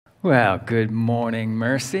Well, good morning,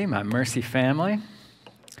 Mercy, my Mercy family.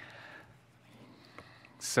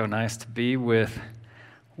 So nice to be with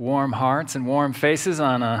warm hearts and warm faces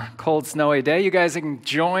on a cold, snowy day. You guys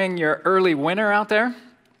enjoying your early winter out there?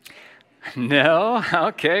 No?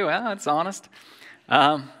 Okay, well, that's honest.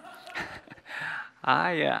 I've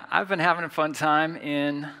been having a fun time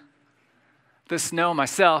in the snow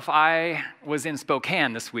myself. I was in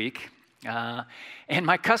Spokane this week. And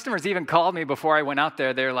my customers even called me before I went out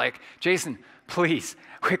there. They're like, Jason, please,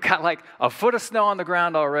 we've got like a foot of snow on the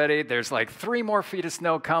ground already. There's like 3 more feet of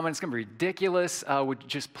snow coming. It's going to be ridiculous. Would you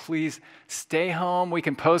just please stay home? We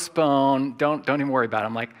can postpone. Don't even worry about it.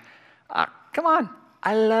 I'm like, come on.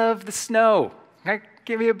 I love the snow.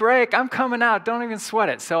 Give me a break. I'm coming out. Don't even sweat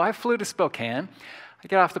it. So I flew to Spokane. I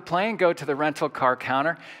get off the plane, go to the rental car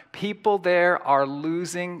counter. People there are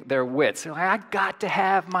losing their wits. They're like, I got to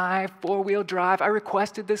have my 4-wheel drive. I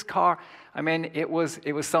requested this car. I mean, it was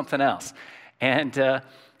something else. And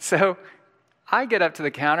so I get up to the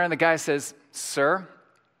counter, and the guy says, Sir,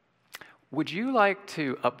 would you like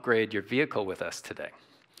to upgrade your vehicle with us today?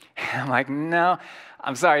 And I'm like, no,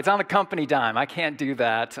 I'm sorry. It's on the company dime. I can't do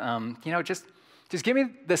that. Just give me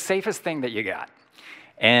the safest thing that you got.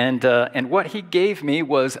 And what he gave me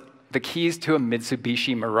was the keys to a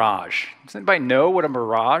Mitsubishi Mirage. Does anybody know what a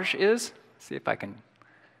Mirage is? Let's see if I can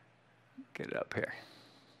get it up here.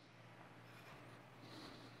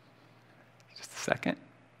 Just a second.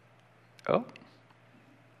 Oh.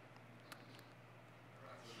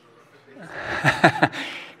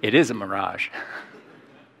 It is a Mirage.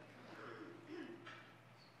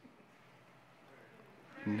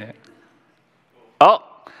 No. Oh.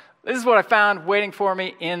 This is what I found waiting for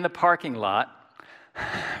me in the parking lot.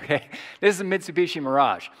 Okay, this is a Mitsubishi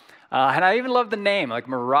Mirage. And I even love the name, like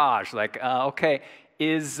Mirage. Like,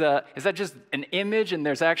 is that just an image and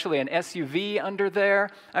there's actually an SUV under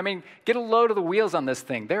there? I mean, get a load of the wheels on this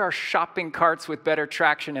thing. There are shopping carts with better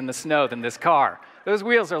traction in the snow than this car. Those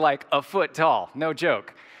wheels are like a foot tall, no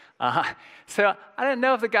joke. So I didn't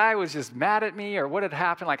know if the guy was just mad at me or what had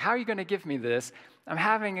happened. Like, how are you going to give me this? I'm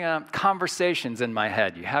having conversations in my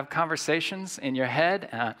head. You have conversations in your head?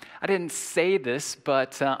 I didn't say this,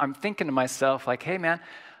 but I'm thinking to myself, like, hey, man,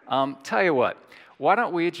 tell you what. Why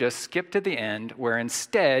don't we just skip to the end where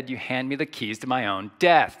instead you hand me the keys to my own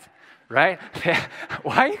death, right?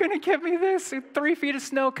 Why are you going to give me this? 3 feet of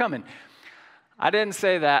snow coming. I didn't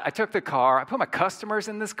say that. I took the car. I put my customers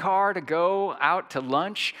in this car to go out to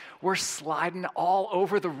lunch. We're sliding all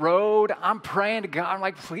over the road. I'm praying to God. I'm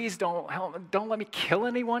like, please don't let me kill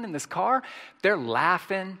anyone in this car. They're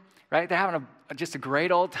laughing, right? They're having just a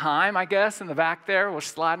great old time, I guess, in the back there. We're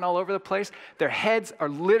sliding all over the place. Their heads are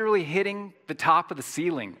literally hitting the top of the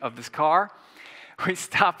ceiling of this car. We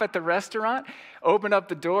stop at the restaurant, open up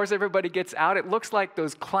the doors, everybody gets out. It looks like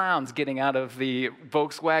those clowns getting out of the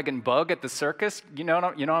Volkswagen Bug at the circus. You know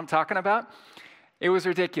what I'm talking about? It was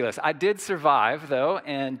ridiculous. I did survive, though,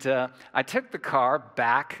 and I took the car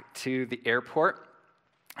back to the airport.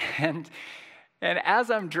 And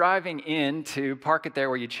as I'm driving in to park it there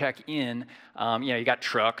where you check in, you got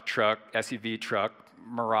truck, SUV, truck,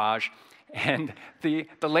 Mirage. And the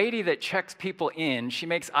lady that checks people in, she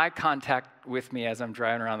makes eye contact with me as I'm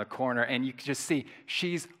driving around the corner, and you can just see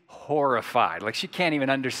she's horrified. Like, she can't even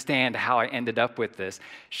understand how I ended up with this.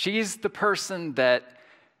 She's the person that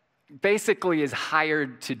basically is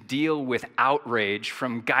hired to deal with outrage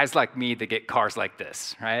from guys like me that get cars like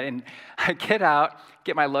this, right? And I get out,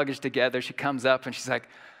 get my luggage together. She comes up, and she's like,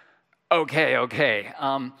 okay.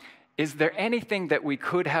 Is there anything that we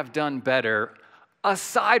could have done better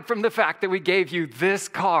aside from the fact that we gave you this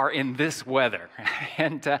car in this weather?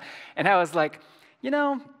 And I was like,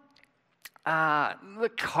 the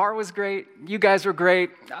car was great. You guys were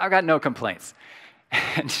great. I got no complaints.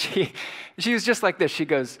 And she was just like this. She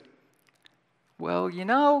goes, well, you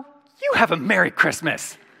have a Merry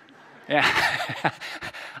Christmas. Yeah,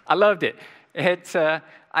 I loved it.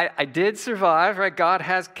 I did survive, right? God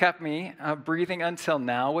has kept me breathing until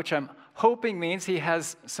now, which I'm hoping means he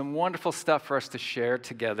has some wonderful stuff for us to share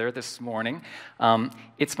together this morning.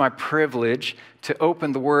 It's my privilege to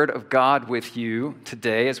open the Word of God with you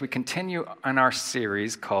today as we continue on our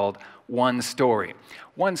series called One Story.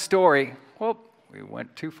 One story, well, we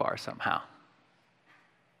went too far somehow.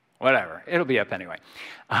 Whatever, it'll be up anyway.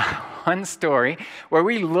 One story where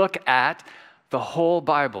we look at the whole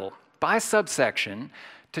Bible by subsection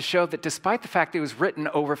to show that despite the fact that it was written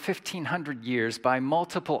over 1,500 years by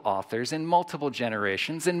multiple authors in multiple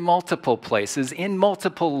generations, in multiple places, in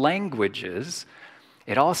multiple languages,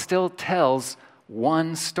 it all still tells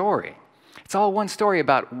one story. It's all one story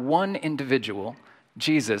about one individual,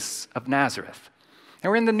 Jesus of Nazareth. And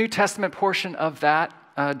we're in the New Testament portion of that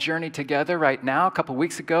journey together right now. A couple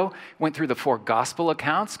weeks ago, went through the 4 gospel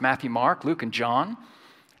accounts, Matthew, Mark, Luke, and John.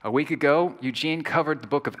 A week ago, Eugene covered the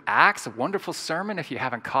book of Acts, a wonderful sermon if you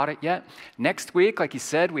haven't caught it yet. Next week, like he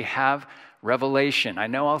said, we have Revelation. I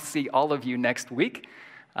know I'll see all of you next week.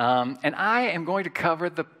 And I am going to cover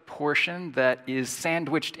the portion that is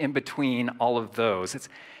sandwiched in between all of those. It's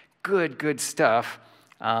good stuff.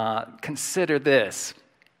 Consider this.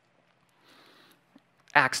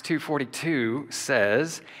 Acts 2:42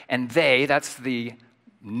 says, and they, that's the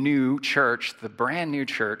new church, the brand new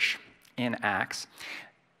church in Acts,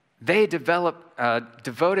 they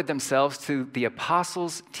devoted themselves to the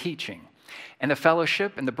apostles' teaching and the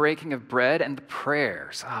fellowship and the breaking of bread and the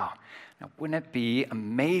prayers. Oh, now wouldn't it be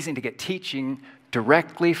amazing to get teaching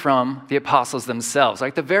directly from the apostles themselves,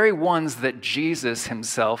 like the very ones that Jesus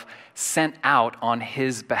himself sent out on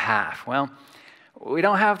his behalf? Well, we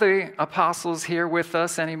don't have the apostles here with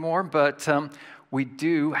us anymore, but we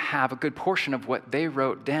do have a good portion of what they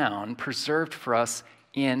wrote down preserved for us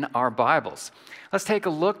in our Bibles. Let's take a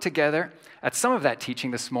look together at some of that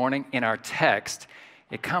teaching this morning in our text.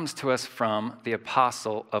 It comes to us from the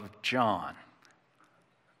Apostle of John.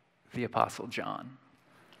 The Apostle John.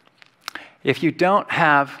 If you don't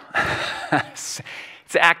have, it's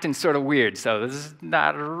acting sort of weird, so this is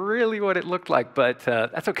not really what it looked like, but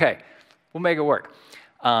that's okay. We'll make it work.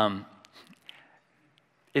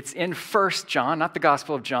 It's in 1 John, not the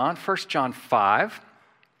Gospel of John, 1 John 5.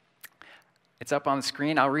 It's up on the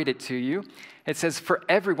screen. I'll read it to you. It says, "For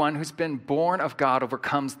everyone who's been born of God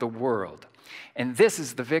overcomes the world. And this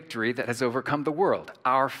is the victory that has overcome the world,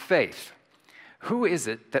 our faith. Who is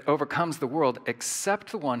it that overcomes the world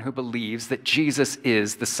except the one who believes that Jesus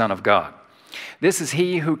is the Son of God? This is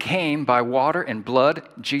he who came by water and blood,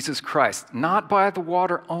 Jesus Christ, not by the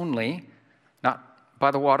water only, but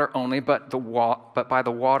by the water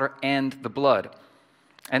and the blood.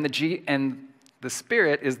 And the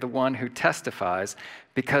Spirit is the one who testifies,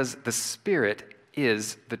 because the Spirit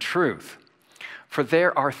is the truth. For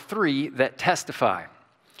there are 3 that testify,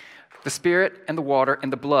 the Spirit and the water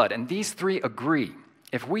and the blood, and these 3 agree.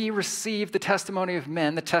 If we receive the testimony of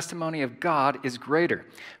men, the testimony of God is greater.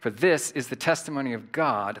 For this is the testimony of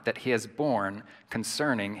God that he has borne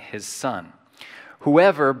concerning his Son.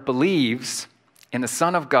 Whoever believes in the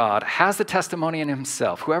Son of God has the testimony in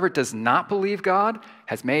himself. Whoever does not believe God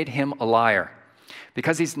has made him a liar,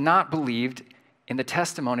 because he's not believed in the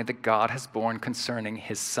testimony that God has borne concerning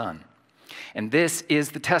his Son. And this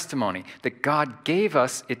is the testimony, that God gave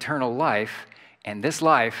us eternal life, and this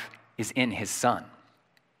life is in his Son.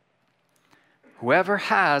 Whoever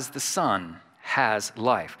has the Son has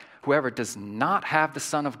life. Whoever does not have the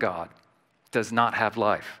Son of God does not have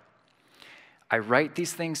life. I write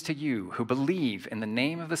these things to you who believe in the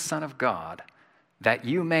name of the Son of God, that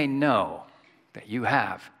you may know that you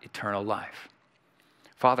have eternal life."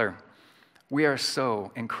 Father, we are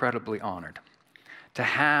so incredibly honored to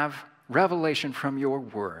have revelation from your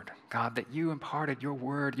word. God, that you imparted your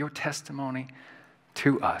word, your testimony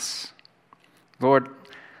to us. Lord,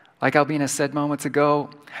 like Albina said moments ago,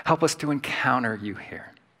 help us to encounter you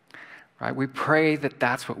here. Right? We pray that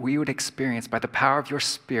that's what we would experience by the power of your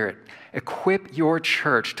Spirit. Equip your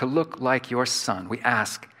church to look like your Son. We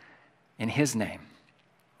ask in his name.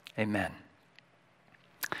 Amen.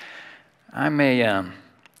 I'm a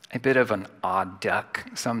bit of an odd duck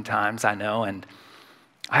sometimes, I know, and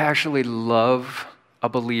I actually love a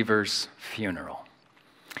believer's funeral.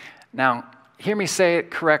 Now, hear me say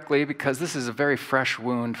it correctly, because this is a very fresh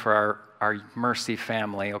wound for our Mercy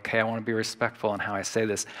family, okay? I want to be respectful in how I say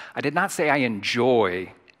this. I did not say I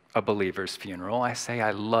enjoy a believer's funeral. I say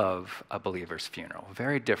I love a believer's funeral.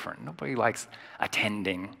 Very different. Nobody likes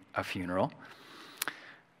attending a funeral.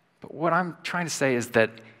 But what I'm trying to say is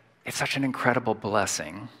that it's such an incredible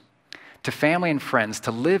blessing to family and friends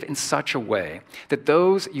to live in such a way that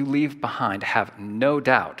those you leave behind have no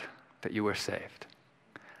doubt that you were saved.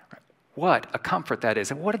 What a comfort that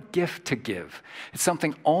is, and what a gift to give. It's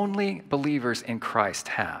something only believers in Christ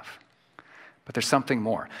have. But there's something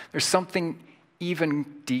more. There's something even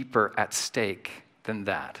deeper at stake than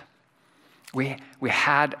that. We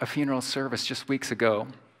had a funeral service just weeks ago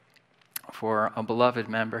for a beloved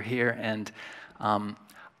member here, and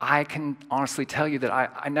I can honestly tell you that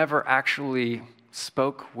I never actually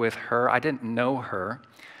spoke with her. I didn't know her.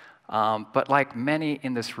 But like many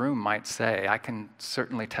in this room might say, I can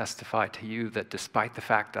certainly testify to you that despite the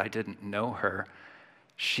fact that I didn't know her,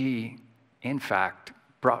 she, in fact,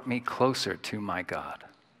 brought me closer to my God.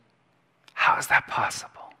 How is that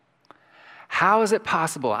possible? How is it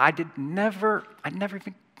possible? I never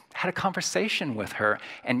even had a conversation with her,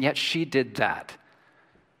 and yet she did that.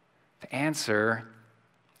 The answer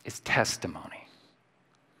is testimony.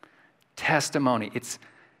 Testimony. It's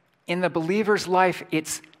in the believer's life,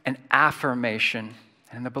 it's an affirmation.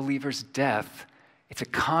 And in the believer's death, it's a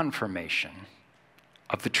confirmation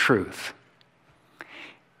of the truth.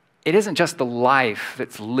 It isn't just the life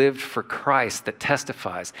that's lived for Christ that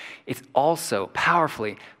testifies. It's also,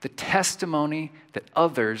 powerfully, the testimony that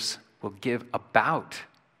others will give about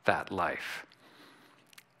that life.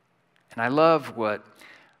 And I love what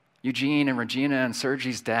Eugene and Regina and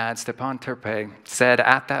Sergi's dad, Stepan Turpe, said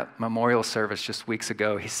at that memorial service just weeks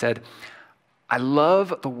ago. He said, "I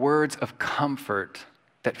love the words of comfort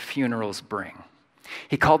that funerals bring."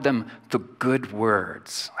 He called them the good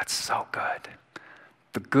words. That's so good.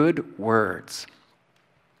 The good words.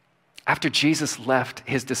 After Jesus left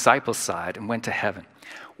his disciples' side and went to heaven,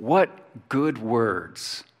 what good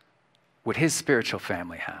words would his spiritual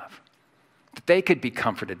family have? That they could be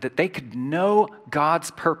comforted, that they could know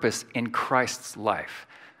God's purpose in Christ's life.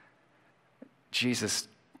 Jesus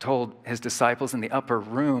told his disciples in the upper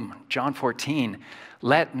room, John 14,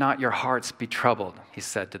 "Let not your hearts be troubled," he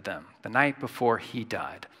said to them, the night before he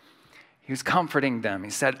died. He was comforting them. He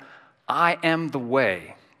said, "I am the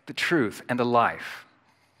way, the truth, and the life.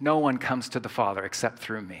 No one comes to the Father except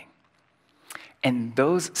through me." And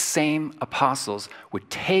those same apostles would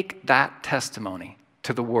take that testimony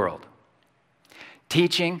to the world,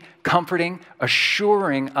 teaching, comforting,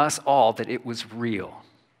 assuring us all that it was real.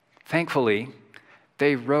 Thankfully,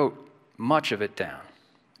 they wrote much of it down.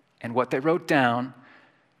 And what they wrote down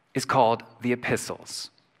is called the epistles.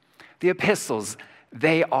 The epistles,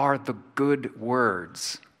 they are the good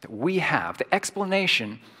words that we have, the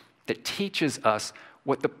explanation that teaches us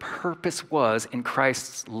what the purpose was in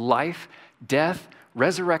Christ's life, death,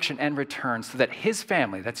 resurrection, and return, so that his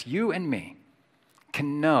family, that's you and me,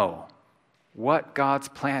 can know what God's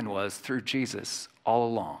plan was through Jesus all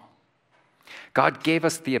along. God gave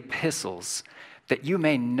us the epistles that you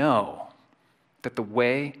may know that the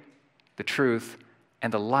way, the truth,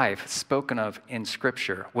 and the life spoken of in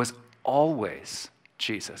Scripture was always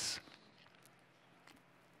Jesus.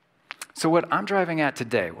 So what I'm driving at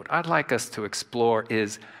today, what I'd like us to explore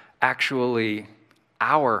is actually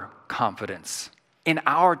our confidence in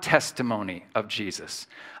our testimony of Jesus.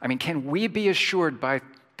 I mean, can we be assured by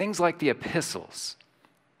things like the epistles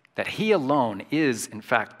that he alone is, in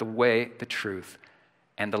fact, the way, the truth,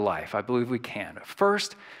 and the life? I believe we can.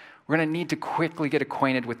 First, we're going to need to quickly get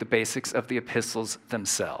acquainted with the basics of the epistles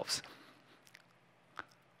themselves.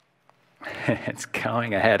 It's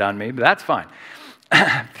going ahead on me, but that's fine.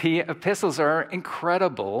 The epistles are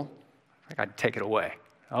incredible. I think I'd take it away.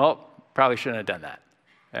 Oh, probably shouldn't have done that.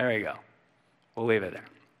 There you go. We'll leave it there.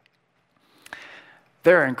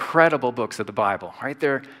 They're incredible books of the Bible, right?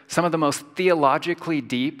 They're some of the most theologically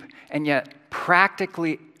deep and yet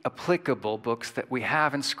practically applicable books that we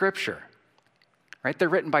have in Scripture, right? They're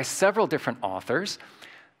written by several different authors.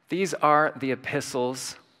 These are the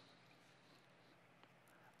epistles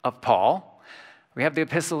of Paul. We have the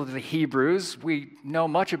epistle of the Hebrews. We know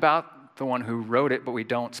much about the one who wrote it, but we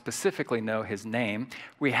don't specifically know his name.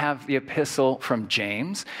 We have the epistle from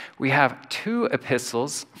James. We have 2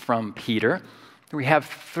 epistles from Peter. We have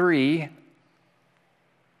 3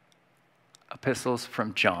 epistles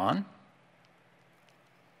from John.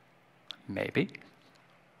 Maybe.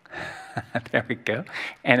 There we go.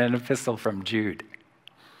 And an epistle from Jude.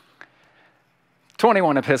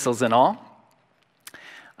 21 epistles in all.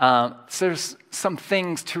 So there's some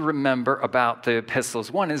things to remember about the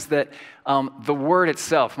epistles. One is that the word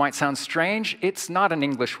itself might sound strange. It's not an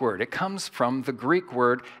English word. It comes from the Greek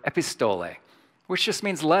word epistole, which just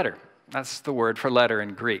means letter. That's the word for letter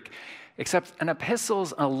in Greek. Except an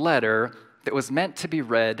epistle's a letter that was meant to be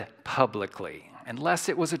read publicly, unless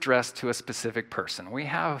it was addressed to a specific person. We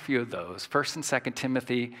have a few of those, 1st and 2nd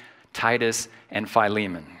Timothy, Titus, and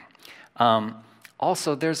Philemon.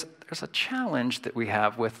 Also, there's a challenge that we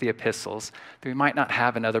have with the epistles that we might not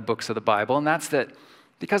have in other books of the Bible, and that's that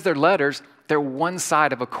because they're letters, they're one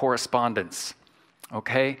side of a correspondence,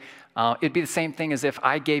 okay? It'd be the same thing as if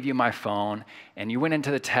I gave you my phone and you went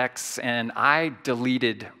into the text and I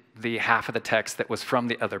deleted the half of the text that was from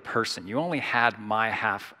the other person. You only had my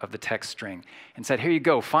half of the text string and said, here you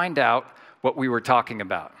go, find out what we were talking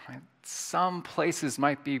about. Right? Some places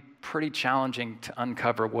might be pretty challenging to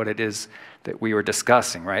uncover what it is that we were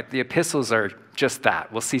discussing, right? The epistles are just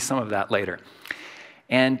that. We'll see some of that later.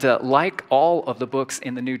 And like all of the books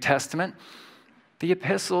in the New Testament, the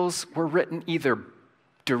epistles were written either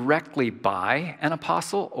directly by an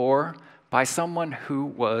apostle or by someone who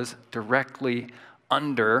was directly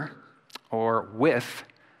under or with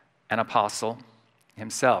an apostle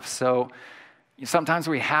himself. So Sometimes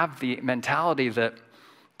we have the mentality that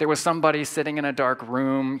there was somebody sitting in a dark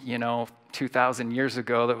room, 2,000 years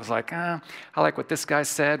ago that was like, I like what this guy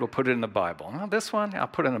said, we'll put it in the Bible. Oh, this one, I'll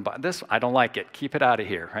put it in the Bible. This, I don't like it, keep it out of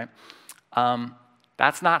here, right?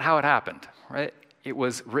 That's not how it happened, right? It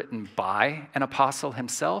was written by an apostle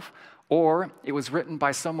himself, or it was written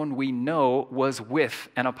by someone we know was with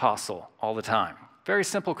an apostle all the time. Very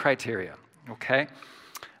simple criteria, okay?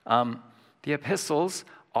 The epistles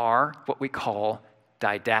are what we call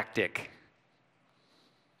didactic.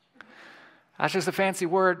 That's just a fancy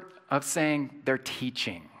word of saying they're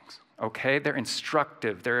teachings, okay? They're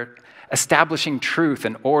instructive, they're establishing truth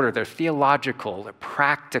and order, they're theological, they're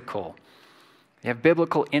practical. They have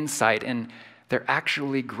biblical insight, and they're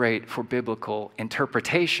actually great for biblical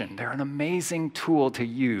interpretation. They're an amazing tool to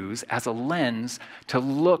use as a lens to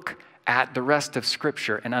look at the rest of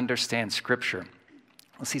Scripture and understand Scripture.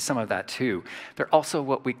 We'll see some of that too. They're also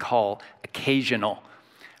what we call occasional,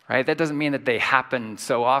 right? That doesn't mean that they happen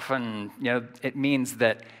so often. It means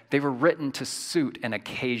that they were written to suit an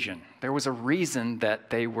occasion. There was a reason that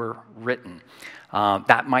they were written.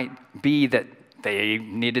 That might be that they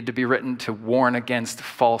needed to be written to warn against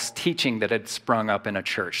false teaching that had sprung up in a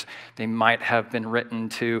church. They might have been written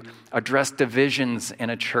to address divisions in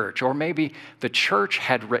a church. Or maybe the church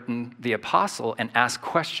had written the apostle and asked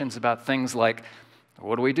questions about things like,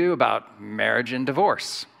 what do we do about marriage and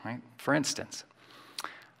divorce, right? For instance.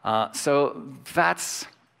 So that's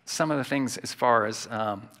some of the things as far as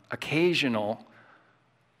occasional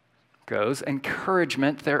goes.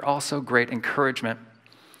 Encouragement, they're also great encouragement.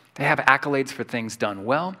 They have accolades for things done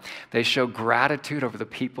well. They show gratitude over the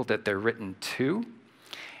people that they're written to.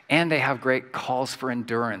 And they have great calls for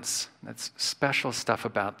endurance. That's special stuff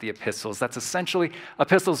about the epistles. That's essentially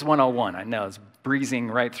Epistles 101. I know it's breezing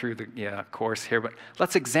right through the course here, but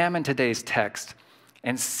let's examine today's text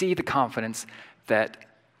and see the confidence that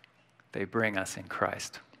they bring us in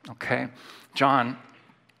Christ. Okay? John,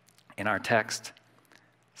 in our text,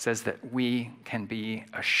 says that we can be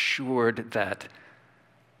assured that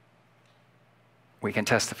we can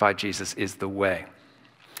testify Jesus is the way.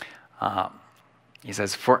 He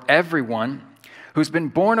says, for everyone who's been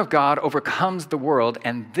born of God overcomes the world,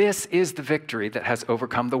 and this is the victory that has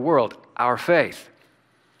overcome the world, our faith.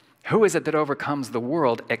 Who is it that overcomes the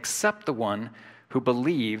world except the one who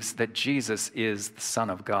believes that Jesus is the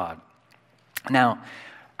Son of God? Now,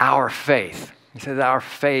 our faith, he says our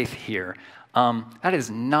faith here, that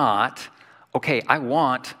is not, okay, I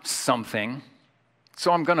want something,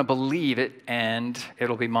 so I'm going to believe it and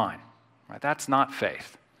it'll be mine. Right? That's not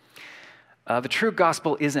faith. The true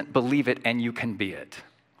gospel isn't believe it and you can be it.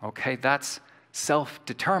 Okay, that's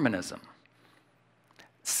self-determinism.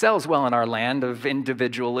 Sells well in our land of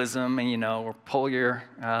individualism and, or pull your,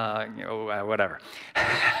 whatever.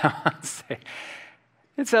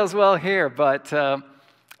 It sells well here, but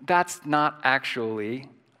that's not actually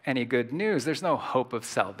any good news. There's no hope of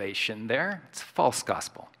salvation there. It's false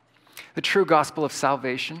gospel. The true gospel of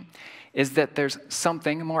salvation is that there's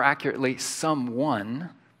something, more accurately, someone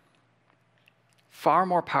far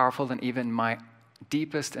more powerful than even my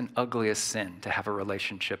deepest and ugliest sin to have a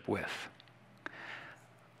relationship with.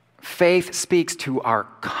 Faith speaks to our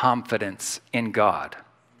confidence in God,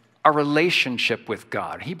 our relationship with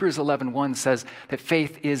God. Hebrews 11:1 says that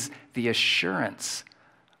faith is the assurance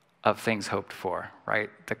of things hoped for,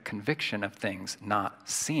 right? The conviction of things not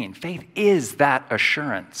seen. Faith is that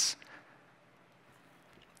assurance.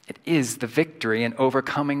 It is the victory in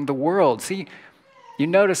overcoming the world. See, you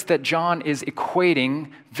notice that John is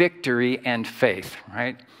equating victory and faith,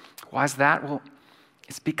 right? Why is that? Well,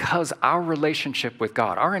 it's because our relationship with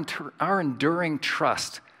God, our enduring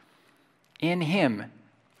trust in Him,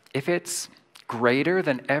 if it's greater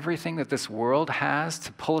than everything that this world has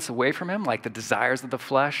to pull us away from Him, like the desires of the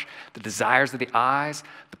flesh, the desires of the eyes,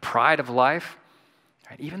 the pride of life,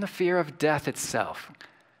 right? Even the fear of death itself,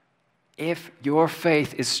 if your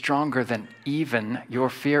faith is stronger than even your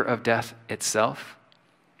fear of death itself,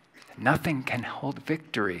 nothing can hold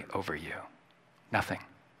victory over you. Nothing.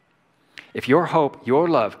 If your hope, your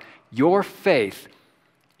love, your faith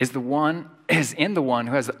is in the one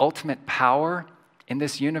who has the ultimate power in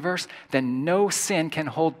this universe, then no sin can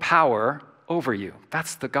hold power over you.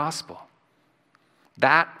 That's the gospel.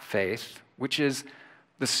 That faith, which is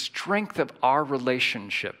the strength of our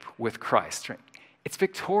relationship with Christ, right? It's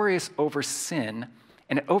victorious over sin,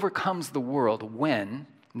 and it overcomes the world when,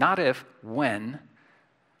 not if, when,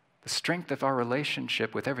 the strength of our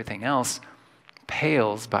relationship with everything else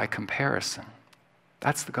pales by comparison.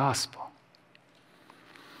 That's the gospel.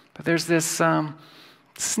 But there's this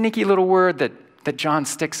sneaky little word that that John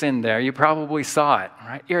sticks in there, you probably saw it,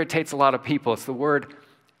 right? Irritates a lot of people. It's the word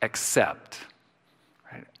except.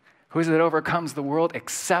 Right? Who is it that overcomes the world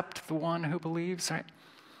except the one who believes, right?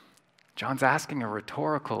 John's asking a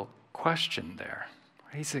rhetorical question there.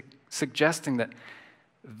 He's suggesting that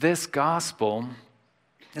this gospel,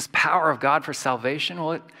 this power of God for salvation,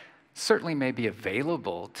 well, it certainly may be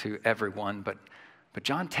available to everyone, but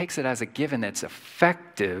John takes it as a given that's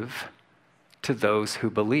effective to those who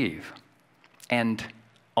believe, and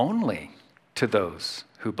only to those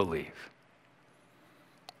who believe.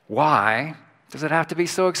 Why does it have to be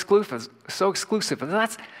so exclusive?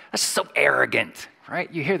 That's so arrogant,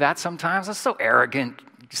 right? You hear that sometimes. That's so arrogant.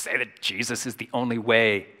 You say that Jesus is the only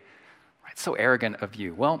way. Right? So arrogant of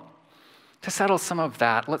you. Well, to settle some of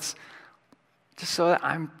that, just so that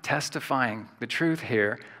I'm testifying the truth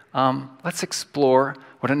here, let's explore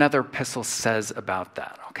what another epistle says about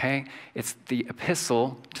that, okay? It's the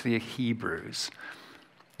epistle to the Hebrews.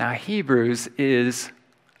 Now, Hebrews is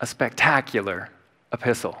a spectacular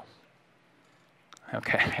epistle.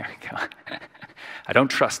 Okay, there we go. I don't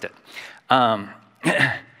trust it.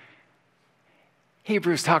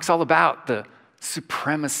 Hebrews talks all about the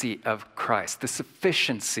supremacy of Christ, the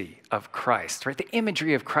sufficiency of Christ, right? The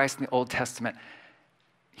imagery of Christ in the Old Testament.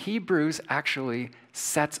 Hebrews actually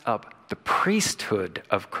sets up the priesthood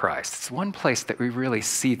of Christ. It's one place that we really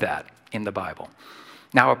see that in the Bible.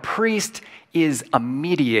 Now, a priest is a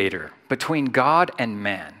mediator between God and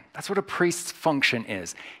man. That's what a priest's function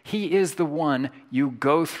is. He is the one you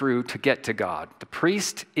go through to get to God. The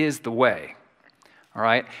priest is the way, all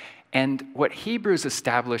right? And what Hebrews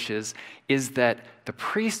establishes is that the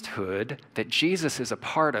priesthood that Jesus is a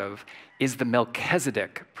part of is the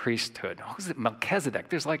Melchizedek priesthood. Who's it, Melchizedek?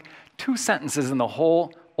 There's like 2 sentences in the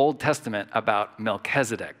whole Old Testament about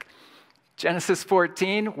Melchizedek. Genesis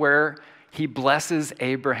 14, where he blesses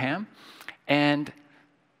Abraham, and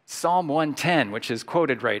Psalm 110, which is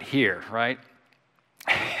quoted right here, right?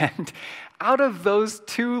 And out of those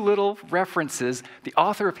 2 little references, the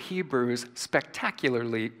author of Hebrews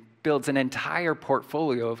spectacularly builds an entire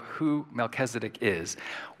portfolio of who Melchizedek is,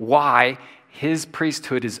 why his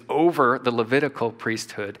priesthood is over the Levitical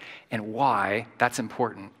priesthood, and why that's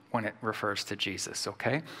important when it refers to Jesus,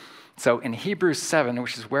 okay? So in Hebrews 7,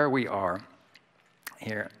 which is where we are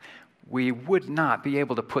here, we would not be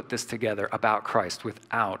able to put this together about Christ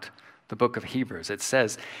without the book of Hebrews. It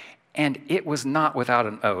says, and it was not without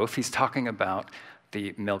an oath. He's talking about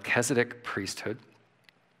the Melchizedek priesthood.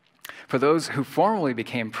 For those who formerly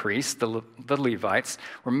became priests, the Levites,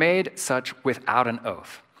 were made such without an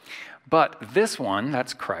oath. But this one,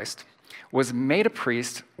 that's Christ, was made a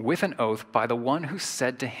priest with an oath by the one who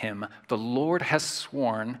said to him, the Lord has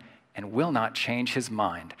sworn and will not change his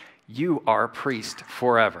mind. You are a priest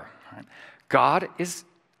forever. God is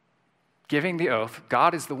giving the oath.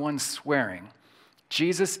 God is the one swearing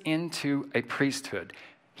Jesus into a priesthood.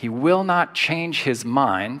 He will not change his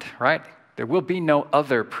mind, right? There will be no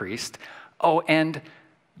other priest. Oh, and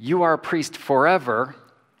you are a priest forever.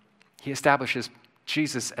 He establishes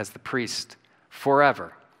Jesus as the priest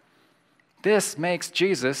forever. This makes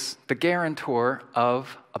Jesus the guarantor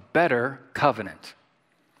of a better covenant.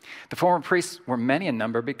 The former priests were many in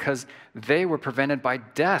number because they were prevented by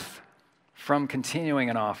death from continuing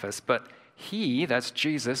in office, but he, that's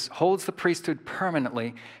Jesus, holds the priesthood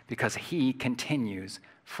permanently because he continues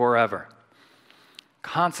forever.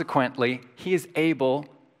 Consequently, he is able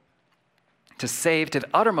to save to the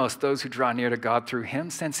uttermost those who draw near to God through him,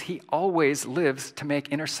 since he always lives to make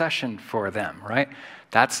intercession for them, right?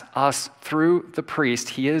 That's us through the priest.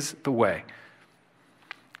 He is the way.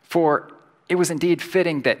 For it was indeed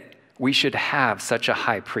fitting that we should have such a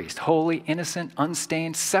high priest, holy, innocent,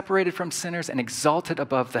 unstained, separated from sinners, and exalted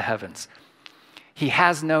above the heavens. He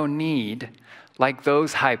has no need, like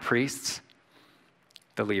those high priests,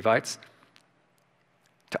 the Levites,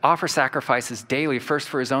 to offer sacrifices daily, first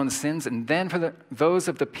for his own sins and then for those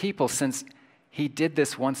of the people, since he did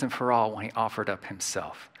this once and for all when he offered up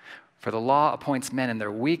himself. For the law appoints men in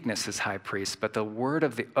their weakness as high priests, but the word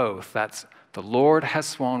of the oath, that's the Lord has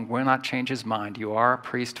sworn, will not change his mind. You are a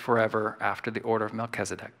priest forever after the order of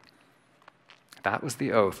Melchizedek. That was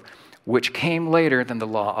the oath, which came later than the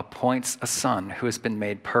law, appoints a son who has been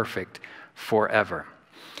made perfect forever.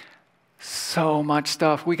 So much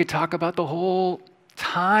stuff. We could talk about the whole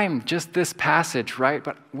time, just this passage, right?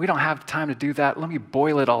 But we don't have time to do that. Let me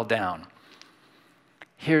boil it all down.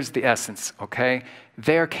 Here's the essence, okay?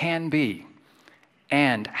 There can be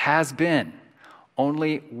and has been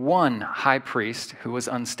only one high priest who was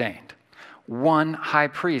unstained, one high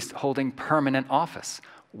priest holding permanent office,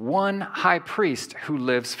 one high priest who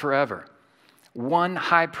lives forever, One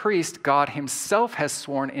high priest God himself has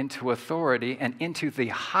sworn into authority and into the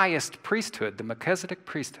highest priesthood, the Melchizedek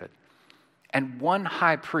priesthood. And one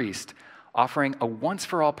high priest offering a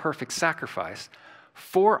once-for-all perfect sacrifice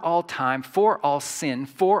for all time, for all sin,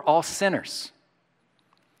 for all sinners.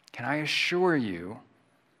 Can I assure you,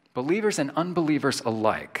 believers and unbelievers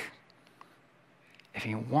alike, if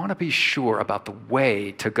you want to be sure about the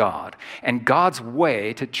way to God and God's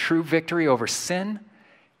way to true victory over sin,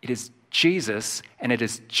 it is Jesus, and it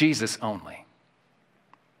is Jesus only.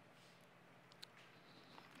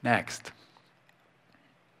 Next.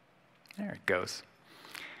 There it goes.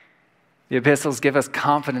 The epistles give us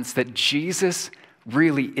confidence that Jesus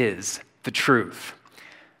really is the truth.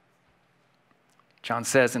 John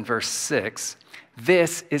says in verse 6,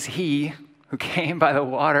 "This is he who came by the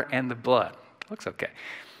water and the blood." Looks okay.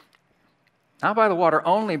 Not by the water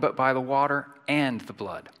only, but by the water and the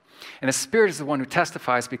blood. And the Spirit is the one who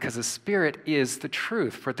testifies, because the Spirit is the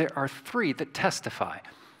truth. For there are three that testify: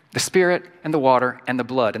 the Spirit and the water and the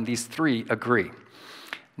blood, and these three agree.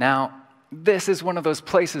 Now, this is one of those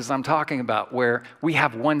places I'm talking about where we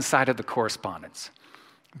have one side of the correspondence.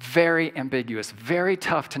 Very ambiguous, very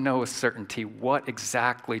tough to know with certainty what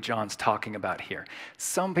exactly John's talking about here.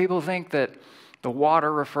 Some people think that the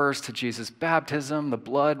water refers to Jesus' baptism, the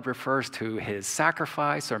blood refers to his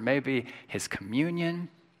sacrifice, or maybe his communion.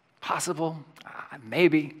 Possible,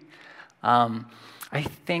 maybe. I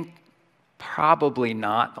think probably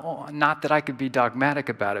not. Oh, not that I could be dogmatic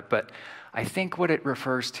about it, but I think what it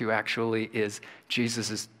refers to actually is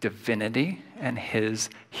Jesus' divinity and his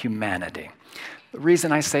humanity. The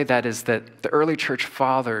reason I say that is that the early church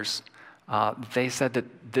fathers, they said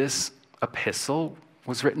that this epistle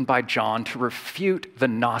was written by John to refute the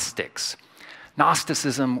Gnostics.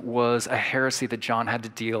 Gnosticism was a heresy that John had to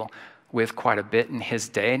deal with quite a bit in his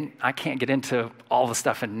day. And I can't get into all the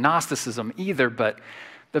stuff in Gnosticism either, but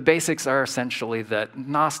the basics are essentially that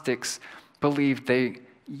Gnostics believed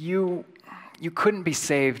you couldn't be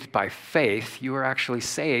saved by faith. You were actually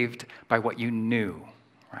saved by what you knew,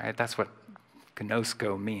 right? That's what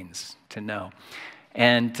gnosko means, to know.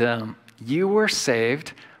 And you were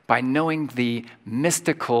saved by knowing the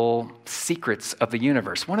mystical secrets of the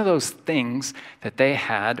universe. One of those things that they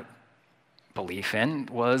had belief in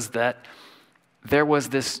was that there was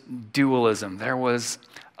this dualism. There was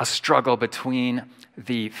a struggle between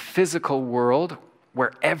the physical world,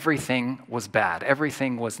 where everything was bad,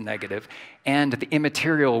 everything was negative, and the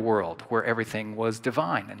immaterial world, where everything was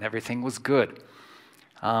divine and everything was good.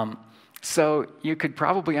 So you could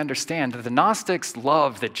probably understand that the Gnostics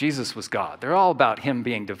loved that Jesus was God. They're all about him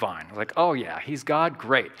being divine. Like, oh yeah, he's God,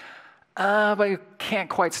 great. But you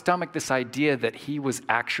can't quite stomach this idea that he was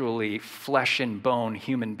actually flesh and bone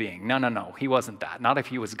human being. No, he wasn't that. Not if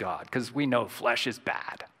he was God, because we know flesh is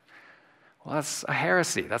bad. Well, that's a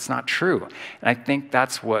heresy. That's not true. And I think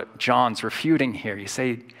that's what John's refuting here. He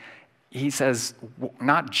says,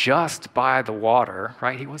 not just by the water,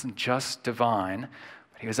 right? He wasn't just divine,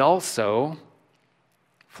 but he was also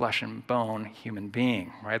flesh and bone human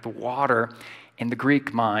being, right? The water in the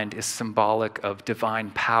Greek mind is symbolic of divine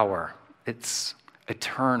power. It's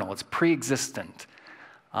eternal. It's pre-existent.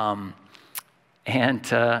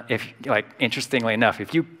 Interestingly enough,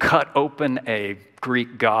 if you cut open a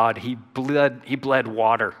Greek god, he bled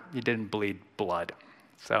water. He didn't bleed blood.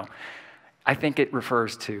 So I think it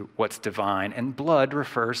refers to what's divine, and blood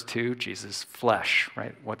refers to Jesus' flesh,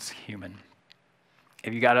 right? What's human.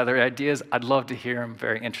 If you got other ideas, I'd love to hear them.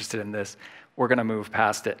 Very interested in this. We're going to move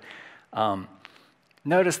past it.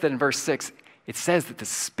 Notice that in verse 6, it says that the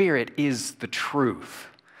Spirit is the truth.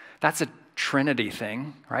 That's a Trinity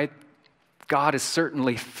thing, right? God is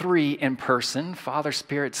certainly three in person, Father,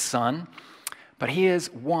 Spirit, Son, but he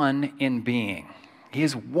is one in being. He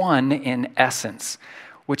is one in essence,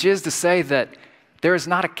 which is to say that there is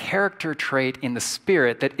not a character trait in the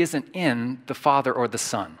Spirit that isn't in the Father or the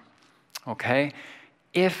Son, okay?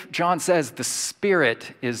 If John says the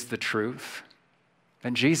Spirit is the truth,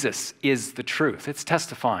 then Jesus is the truth. It's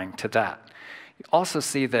testifying to that. You also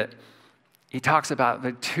see that he talks about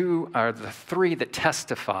the three that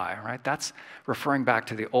testify, right? That's referring back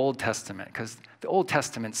to the Old Testament, because the Old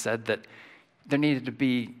Testament said that there needed to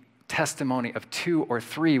be testimony of 2 or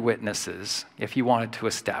 3 witnesses if you wanted to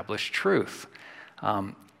establish truth.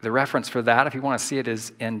 The reference for that, if you want to see it,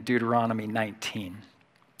 is in Deuteronomy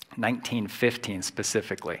 19:15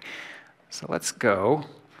 specifically. So let's go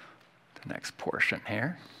to the next portion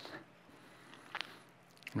here.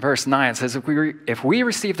 In verse 9, it says, if we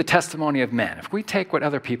receive the testimony of men, if we take what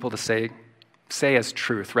other people say say as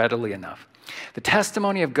truth readily enough. The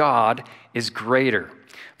testimony of God is greater,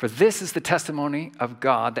 for this is the testimony of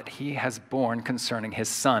God that he has borne concerning his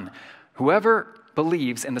Son. Whoever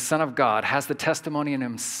believes in the Son of God has the testimony in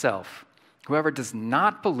himself. Whoever does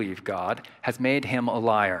not believe God has made him a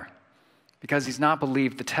liar, because he's not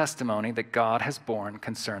believed the testimony that God has borne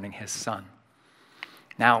concerning his Son.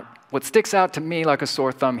 Now, what sticks out to me like a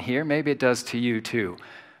sore thumb here, maybe it does to you too,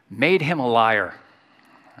 made him a liar.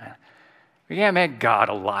 We can't make God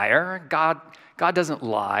a liar. God doesn't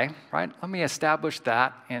lie, right? Let me establish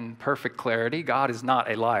that in perfect clarity. God is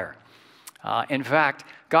not a liar. In fact,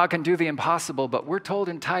 God can do the impossible, but we're told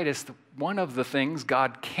in Titus that one of the things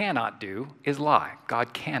God cannot do is lie.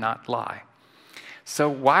 God cannot lie. So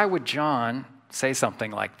why would John say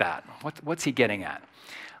something like that? What's he getting at?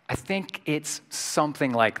 I think it's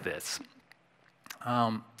something like this.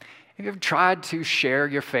 Have you ever tried to share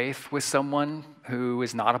your faith with someone who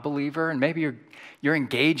is not a believer? And maybe you're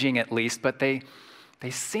engaging at least, but they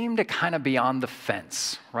seem to kind of be on the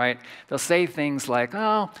fence, right? They'll say things like,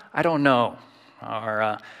 oh, I don't know.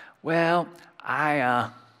 Or, well, I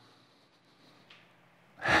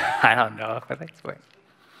don't know if I think so.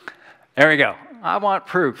 There we go. I want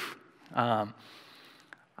proof. I'll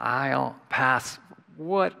pass.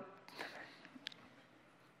 What?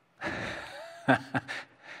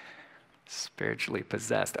 Spiritually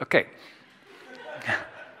possessed. Okay.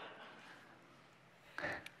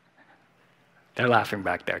 They're laughing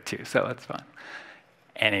back there too, so that's fine.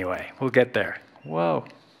 Anyway, we'll get there. Whoa.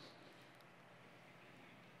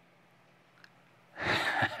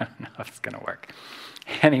 I don't know if it's going to work.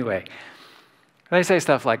 Anyway, they say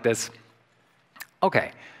stuff like this.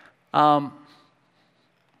 Okay.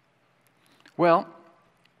 Well,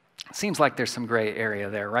 it seems like there's some gray area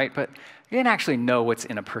there, right? But you didn't actually know what's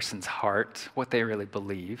in a person's heart, what they really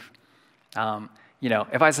believe.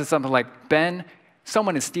 If I said something like, Ben,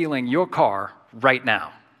 someone is stealing your car right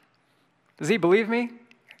now. Does he believe me?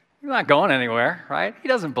 He's not going anywhere, right? He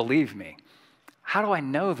doesn't believe me. How do I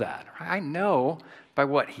know that? I know by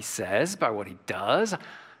what he says, by what he does.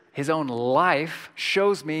 His own life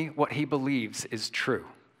shows me what he believes is true.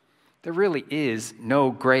 There really is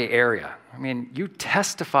no gray area. I mean, you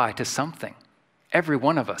testify to something. Every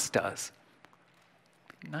one of us does.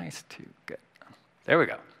 Nice to get. There we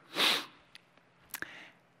go.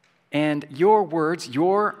 And your words,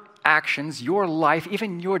 your actions, your life,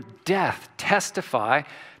 even your death testify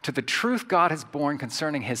to the truth God has borne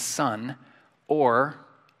concerning his Son, or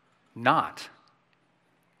not.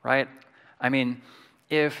 Right? I mean,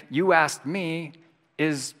 if you asked me,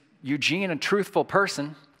 is Eugene a truthful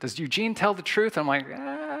person? Does Eugene tell the truth? I'm like,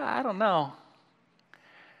 I don't know.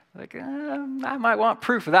 Like, I might want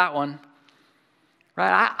proof of that one.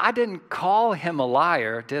 Right? I didn't call him a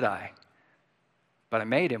liar, did I? But I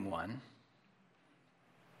made him one.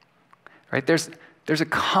 Right? There's a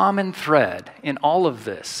common thread in all of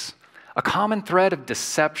this, a common thread of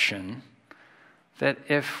deception that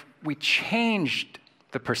if we changed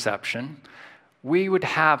the perception, we would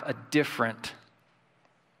have a different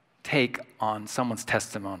take on someone's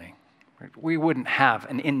testimony. We wouldn't have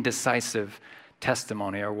an indecisive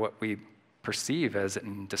testimony or what we perceive as an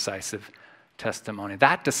indecisive testimony.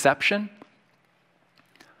 That deception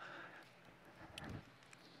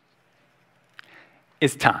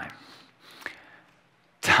is time.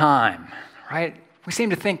 Time, right? We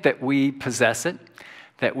seem to think that we possess it,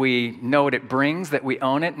 that we know what it brings, that we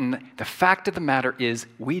own it, and the fact of the matter is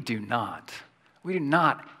we do not. We do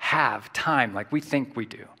not have time like we think we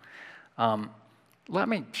do. Let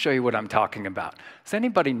me show you what I'm talking about. Does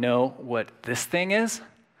anybody know what this thing is?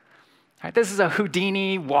 Right, this is a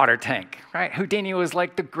Houdini water tank, right? Houdini was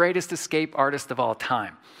like the greatest escape artist of all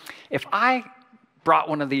time. If I brought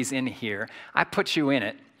one of these in here, I put you in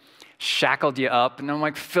it, shackled you up, and I'm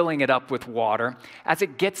like filling it up with water. As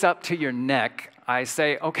it gets up to your neck, I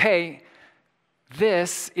say, okay,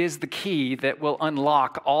 this is the key that will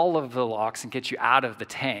unlock all of the locks and get you out of the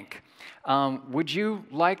tank. Would you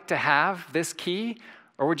like to have this key,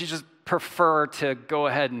 or would you just prefer to go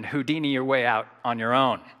ahead and Houdini your way out on your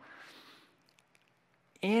own?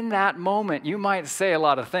 In that moment, you might say a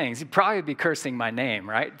lot of things. You'd probably be cursing my name,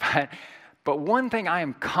 right? But one thing I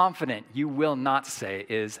am confident you will not say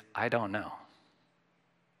is, I don't know.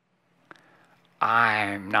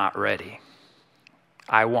 I'm not ready.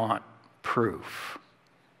 I want proof.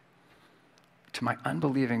 To my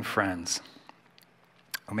unbelieving friends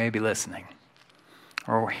who may be listening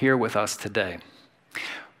or here with us today,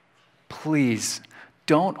 please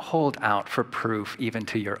don't hold out for proof even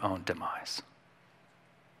to your own demise.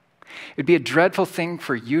 It'd be a dreadful thing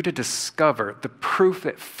for you to discover the proof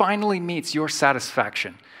that finally meets your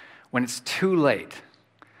satisfaction when it's too late,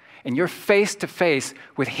 and you're face to face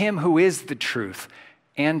with him who is the truth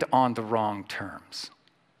and on the wrong terms.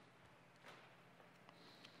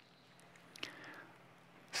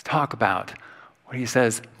 Let's talk about what he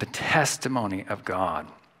says, the testimony of God.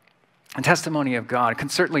 The testimony of God can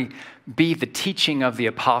certainly be the teaching of the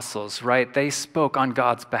apostles, right? They spoke on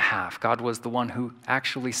God's behalf. God was the one who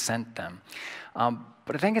actually sent them.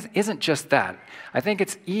 But I think it isn't just that. I think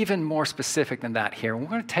it's even more specific than that here. We're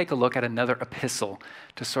going to take a look at another epistle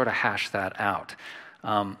to sort of hash that out.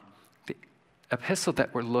 The epistle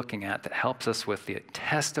that we're looking at that helps us with the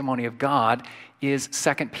testimony of God is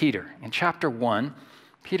 2 Peter. In chapter 1,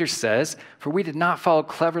 Peter says, "For we did not follow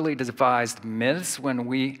cleverly devised myths when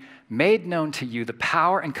we made known to you the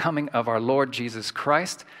power and coming of our Lord Jesus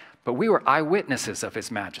Christ, but we were eyewitnesses of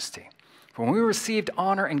his majesty. For when we received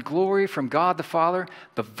honor and glory from God the Father,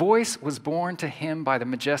 the voice was borne to him by the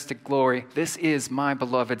majestic glory, 'This is my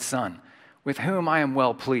beloved Son, with whom I am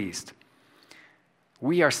well pleased.'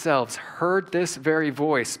 We ourselves heard this very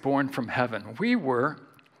voice borne from heaven. We were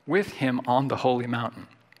with him on the holy mountain.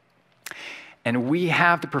 And we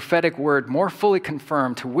have the prophetic word more fully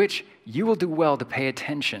confirmed, to which you will do well to pay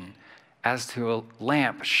attention as to a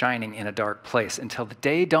lamp shining in a dark place until the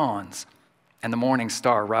day dawns and the morning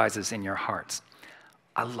star rises in your hearts."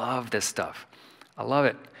 I love this stuff. I love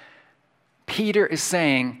it. Peter is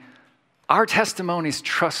saying our testimony is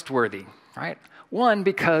trustworthy, right? One,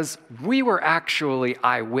 because we were actually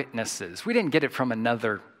eyewitnesses. We didn't get it from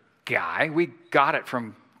another guy. We got it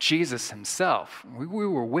from Jesus himself. We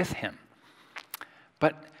were with him.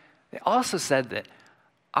 But they also said that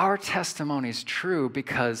our testimony is true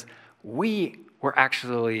because we were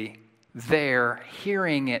actually there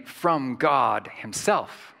hearing it from God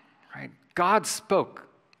himself, right? God spoke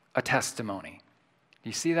a testimony. Do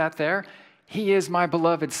you see that there? He is my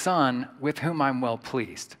beloved Son, with whom I'm well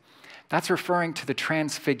pleased. That's referring to the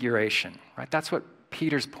transfiguration, right? That's what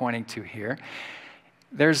Peter's pointing to here.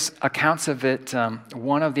 There's accounts of it.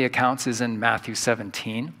 One of the accounts is in Matthew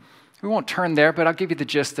 17. We won't turn there, but I'll give you the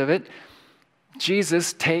gist of it.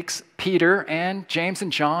 Jesus takes Peter and James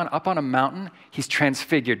and John up on a mountain. He's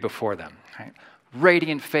transfigured before them, right?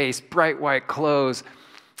 Radiant face, bright white clothes.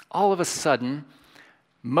 All of a sudden,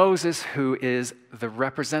 Moses, who is the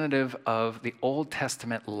representative of the Old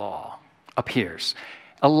Testament law, appears.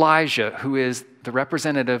 Elijah, who is the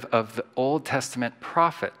representative of the Old Testament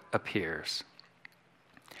prophet, appears.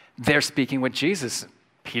 They're speaking with Jesus.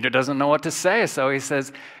 Peter doesn't know what to say, so he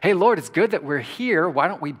says, "Hey, Lord, it's good that we're here. Why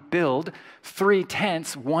don't we build 3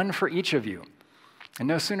 tents, one for each of you?" And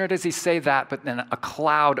no sooner does he say that, but then a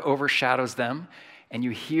cloud overshadows them, and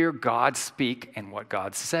you hear God speak, and what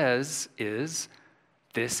God says is,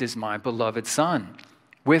 "This is my beloved Son,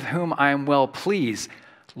 with whom I am well pleased.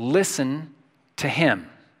 Listen to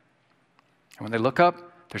him." And when they look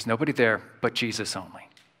up, there's nobody there but Jesus only.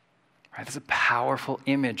 Right? That's a powerful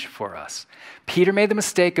image for us. Peter made the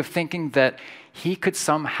mistake of thinking that he could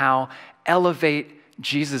somehow elevate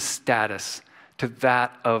Jesus' status to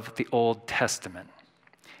that of the Old Testament.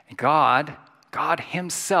 And God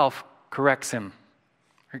himself corrects him.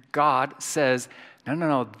 God says,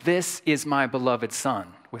 no, this is my beloved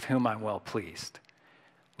Son, with whom I'm well pleased.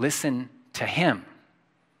 Listen to him.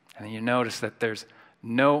 And then you notice that there's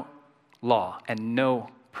no law and no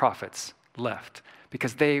prophets left,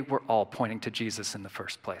 because they were all pointing to Jesus in the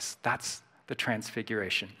first place. That's the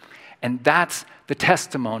transfiguration. And that's the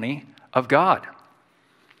testimony of God.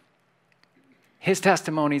 His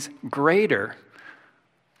testimony's greater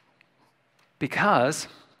because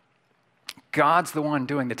God's the one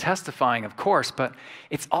doing the testifying, of course, but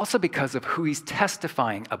it's also because of who he's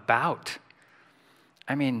testifying about.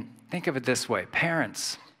 I mean, think of it this way.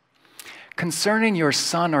 Parents, concerning your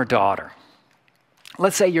son or daughter,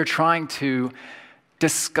 let's say you're trying to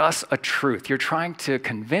discuss a truth. You're trying to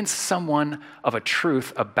convince someone of a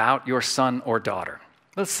truth about your son or daughter.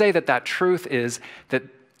 Let's say that truth is that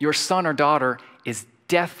your son or daughter is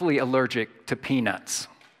deathly allergic to peanuts,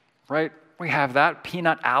 right? We have that.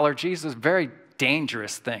 Peanut allergies is a very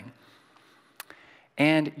dangerous thing.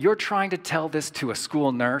 And you're trying to tell this to a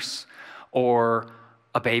school nurse or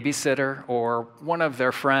a babysitter or one of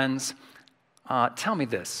their friends. Tell me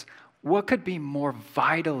this. What could be more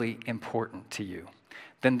vitally important to you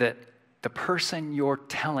than that the person you're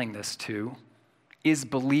telling this to is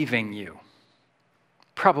believing you?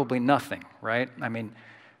 Probably nothing, right? I mean,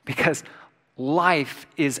 because life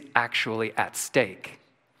is actually at stake.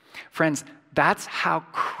 Friends, that's how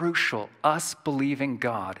crucial us believing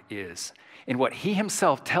God is in what he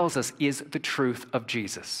himself tells us is the truth of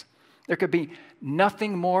Jesus. There could be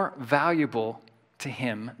nothing more valuable to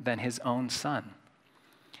him than his own son.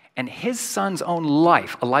 and his son's own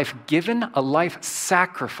life, a life given, a life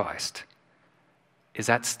sacrificed, is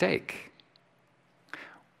at stake.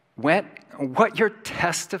 What you're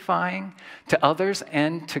testifying to others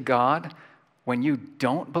and to God when you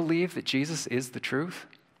don't believe that Jesus is the truth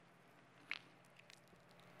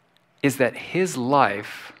is that his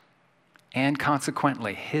life and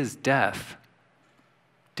consequently his death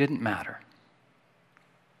didn't matter.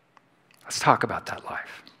 Let's talk about that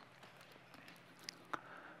life.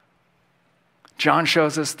 John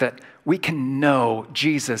shows us that we can know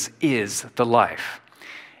Jesus is the life.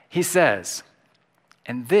 He says,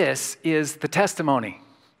 and this is the testimony,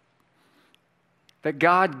 that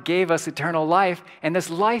God gave us eternal life, and this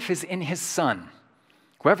life is in his Son.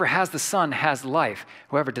 Whoever has the Son has life.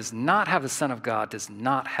 Whoever does not have the Son of God does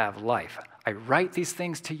not have life. I write these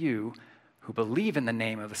things to you who believe in the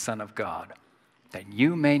name of the Son of God, that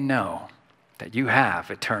you may know that you have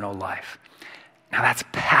eternal life. Now that's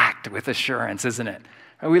packed with assurance, isn't it?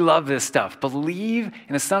 We love this stuff. Believe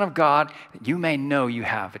in the Son of God that you may know you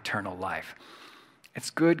have eternal life. It's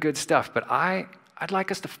good stuff, but I'd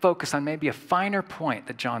like us to focus on maybe a finer point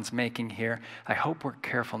that John's making here. I hope we're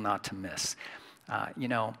careful not to miss.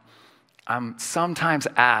 I'm sometimes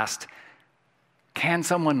asked, can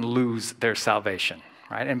someone lose their salvation,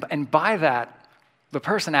 right? And by that, the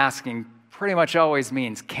person asking pretty much always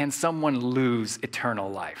means, can someone lose eternal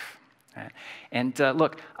life? Right? And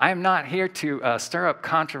look, I'm not here to stir up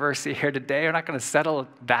controversy here today. We're not going to settle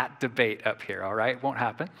that debate up here, all right? It won't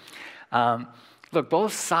happen. Look,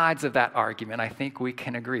 both sides of that argument, I think we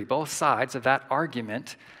can agree. Both sides of that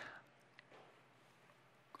argument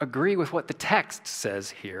agree with what the text says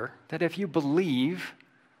here, that if you believe,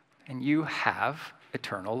 and you have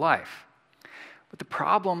eternal life. But the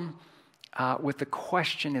problem with the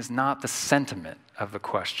question is not the sentiment of the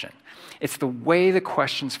question. It's the way the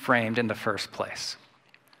question's framed in the first place,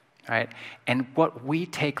 right? And what we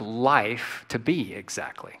take life to be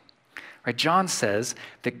exactly. Right? John says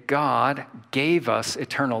that God gave us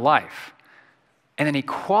eternal life. And then he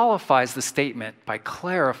qualifies the statement by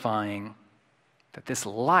clarifying that this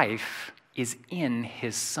life is in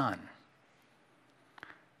his Son.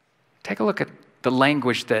 Take a look at the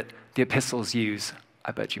language that the epistles use.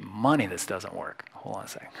 I bet you money this doesn't work. Hold on a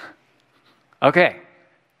second. Okay,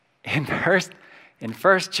 in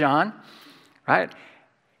First John, right?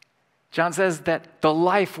 John says that the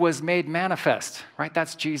life was made manifest, right?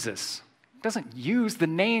 That's Jesus. He doesn't use the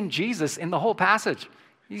name Jesus in the whole passage.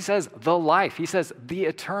 He says the life. He says the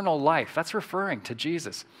eternal life. That's referring to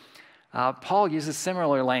Jesus. Paul uses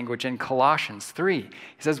similar language in Colossians 3. He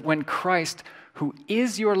says, when Christ, who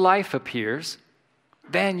is your life, appears,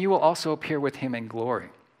 then you will also appear with him in glory.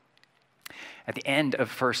 At the end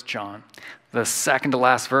of 1 John, the second to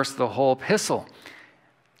last verse of the whole epistle,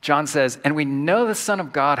 John says, and we know the Son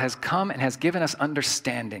of God has come and has given us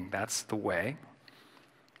understanding. That's the way.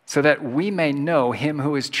 So that we may know him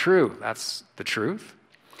who is true. That's the truth.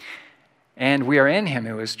 And we are in him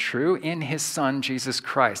who is true, in his Son, Jesus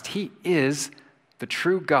Christ. He is the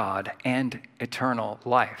true God and eternal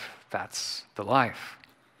life. That's the life.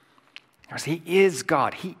 He is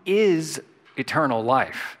God. He is eternal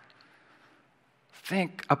life.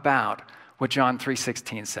 Think about what John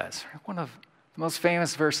 3:16 says. One of the most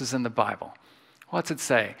famous verses in the Bible. What's it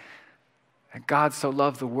say? That God so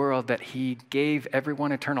loved the world that he gave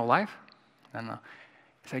everyone eternal life? No.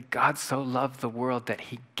 It said God so loved the world that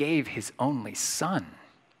he gave his only Son.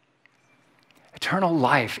 Eternal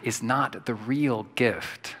life is not the real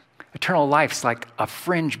gift. Eternal life's like a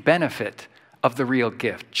fringe benefit of the real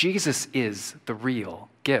gift. Jesus is the real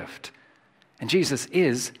gift. And Jesus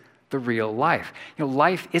is the real life.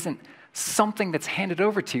 Life isn't something that's handed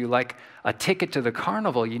over to you like a ticket to the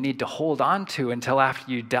carnival you need to hold on to until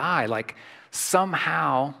after you die, like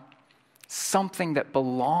somehow something that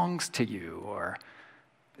belongs to you, or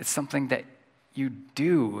it's something that you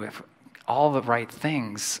do if all the right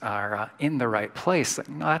things are in the right place.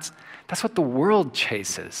 No, that's what the world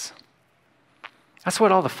chases. That's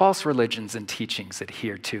what all the false religions and teachings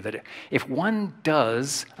adhere to, that if one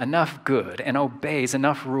does enough good and obeys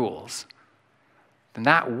enough rules, then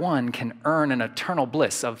that one can earn an eternal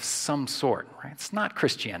bliss of some sort. Right? It's not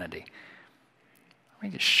Christianity. Let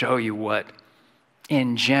me just show you what,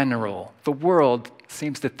 in general, the world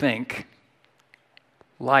seems to think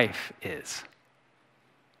life is.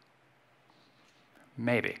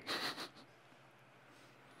 Maybe.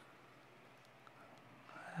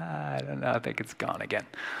 I don't know. I think it's gone again.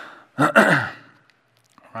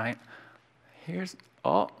 Right?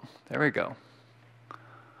 There we go.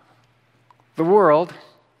 The world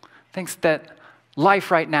thinks that life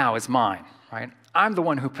right now is mine, right? I'm the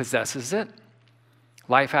one who possesses it.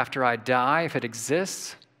 life after I die, if it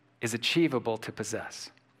exists, is achievable to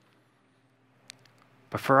possess.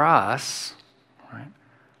 But for us, right,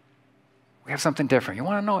 we have something different. You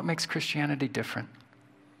want to know what makes Christianity different?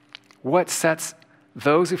 What sets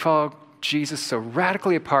those who follow Jesus so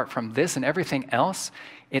radically apart from this and everything else?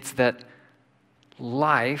 It's that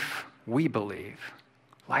life, we believe,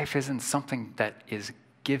 life isn't something that is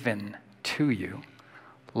given to you.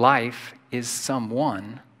 Life is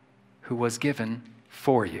someone who was given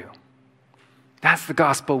for you. That's the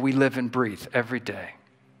gospel we live and breathe every day.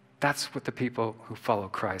 That's what the people who follow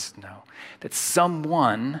Christ know. That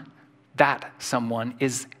that someone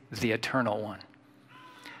is the eternal one.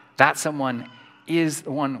 That someone is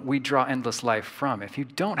the one we draw endless life from. If you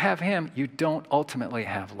don't have him, you don't ultimately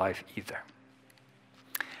have life either.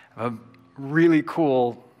 A really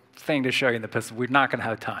cool thing to show you in the epistle. We're not going to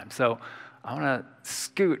have time. So I want to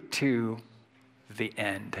scoot to the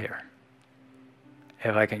end here,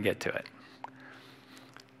 if I can get to it.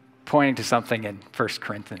 Pointing to something in 1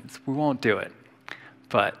 Corinthians. We won't do it.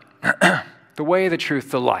 But the way, the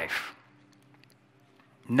truth, the life.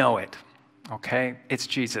 Know it. Okay? It's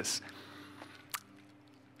Jesus.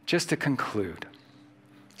 Just to conclude,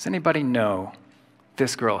 does anybody know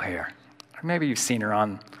this girl here? Or maybe you've seen her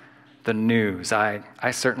on the news. I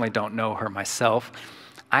certainly don't know her myself.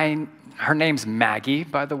 Her name's Maggie,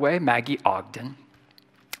 by the way, Maggie Ogden.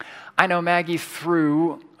 I know Maggie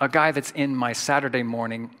through a guy that's in my Saturday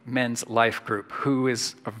morning men's life group, who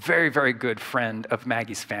is a very, very good friend of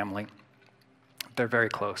Maggie's family. They're very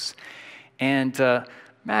close. And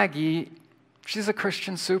Maggie, she's a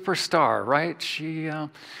Christian superstar, right? She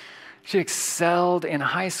excelled in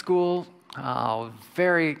high school,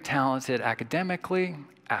 very talented academically,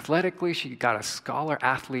 athletically. She got a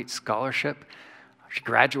athlete scholarship. She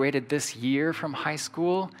graduated this year from high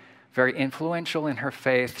school, very influential in her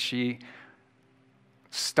faith. She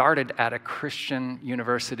started at a Christian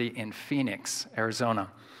university in Phoenix, Arizona,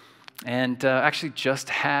 and actually just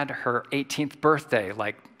had her 18th birthday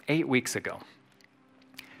like 8 weeks ago.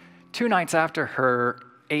 2 nights after her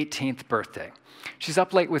 18th birthday, she's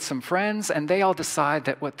up late with some friends, and they all decide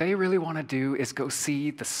that what they really want to do is go see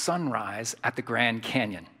the sunrise at the Grand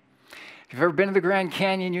Canyon. If you've ever been to the Grand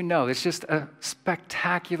Canyon, you know it's just a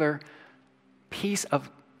spectacular piece of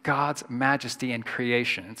God's majesty and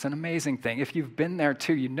creation. It's an amazing thing. If you've been there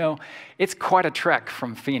too, you know it's quite a trek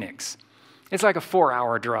from Phoenix. It's like a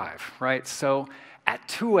 4-hour drive, right? So at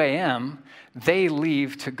 2 a.m., they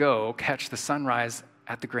leave to go catch the sunrise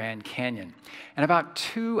at the Grand Canyon. And about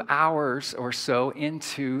 2 hours or so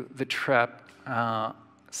into the trip,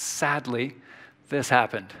 sadly, this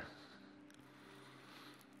happened.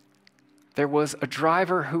 There was a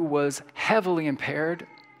driver who was heavily impaired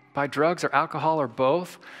by drugs or alcohol or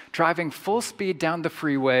both, driving full speed down the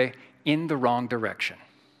freeway in the wrong direction.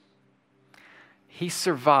 He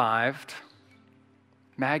survived.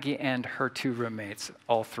 Maggie and her 2 roommates,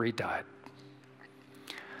 all 3 died.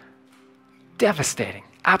 Devastating,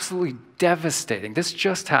 absolutely devastating. This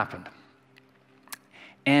just happened.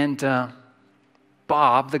 And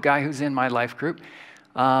Bob, the guy who's in my life group,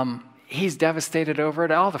 he's devastated over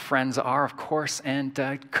it. All the friends are, of course, and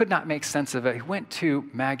could not make sense of it. He went to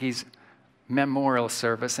Maggie's memorial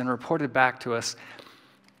service and reported back to us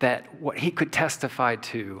that what he could testify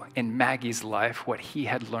to in Maggie's life, what he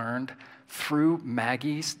had learned through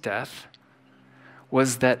Maggie's death,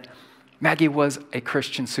 was that Maggie was a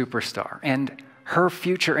Christian superstar, and her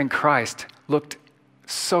future in Christ looked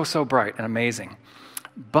so, so bright and amazing.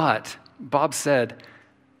 But Bob said,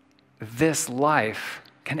 this life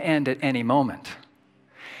can end at any moment.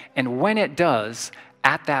 And when it does,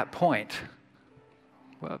 at that point,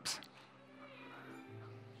 whoops.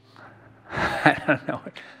 I don't know.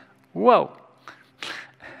 Whoa.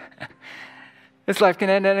 This life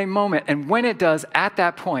can end at any moment. And when it does, at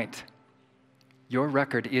that point, your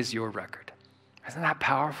record is your record. Isn't that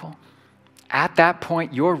powerful? At that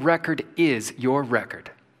point, your record is your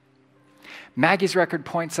record. Maggie's record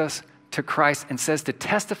points us to Christ and says to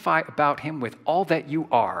testify about him with all that you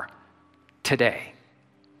are today.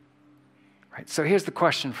 Right? So here's the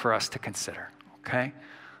question for us to consider, okay?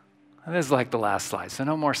 This is like the last slide, so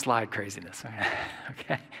no more slide craziness,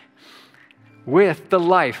 okay? With the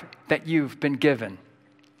life that you've been given,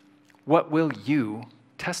 what will you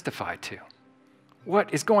testify to?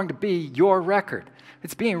 What is going to be your record?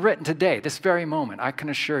 It's being written today, this very moment, I can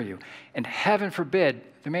assure you. And heaven forbid,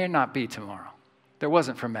 there may not be tomorrow. There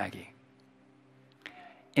wasn't for Maggie.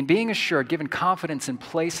 In being assured, given confidence in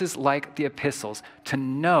places like the epistles, to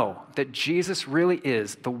know that Jesus really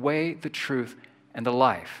is the way, the truth, and the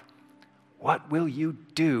life, what will you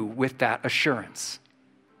do with that assurance?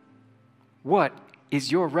 What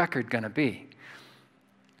is your record going to be?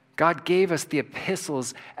 God gave us the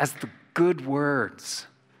epistles as the good words,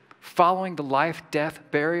 following the life, death,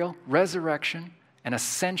 burial, resurrection, and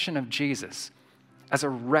ascension of Jesus as a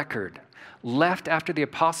record left after the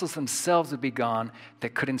apostles themselves would be gone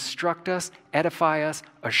that could instruct us, edify us,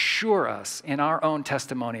 assure us in our own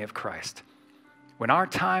testimony of Christ. When our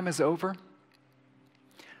time is over,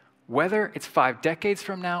 whether it's 5 decades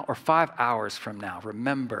from now or 5 hours from now,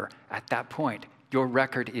 remember at that point, your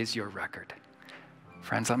record is your record.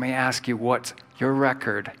 Friends, let me ask you, what's your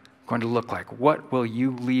record going to look like? What will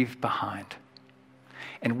you leave behind?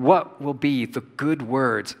 And what will be the good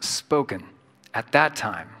words spoken at that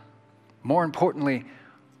time? More importantly,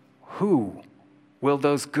 who will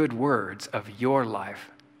those good words of your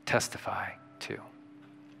life testify to?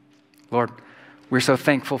 Lord, we're so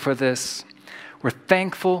thankful for this. We're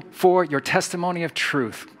thankful for your testimony of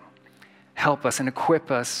truth. Help us and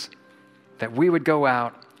equip us that we would go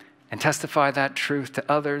out and testify that truth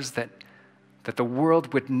to others, that the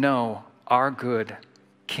world would know our good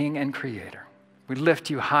King and Creator. We lift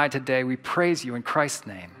you high today. We praise you in Christ's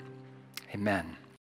name. Amen.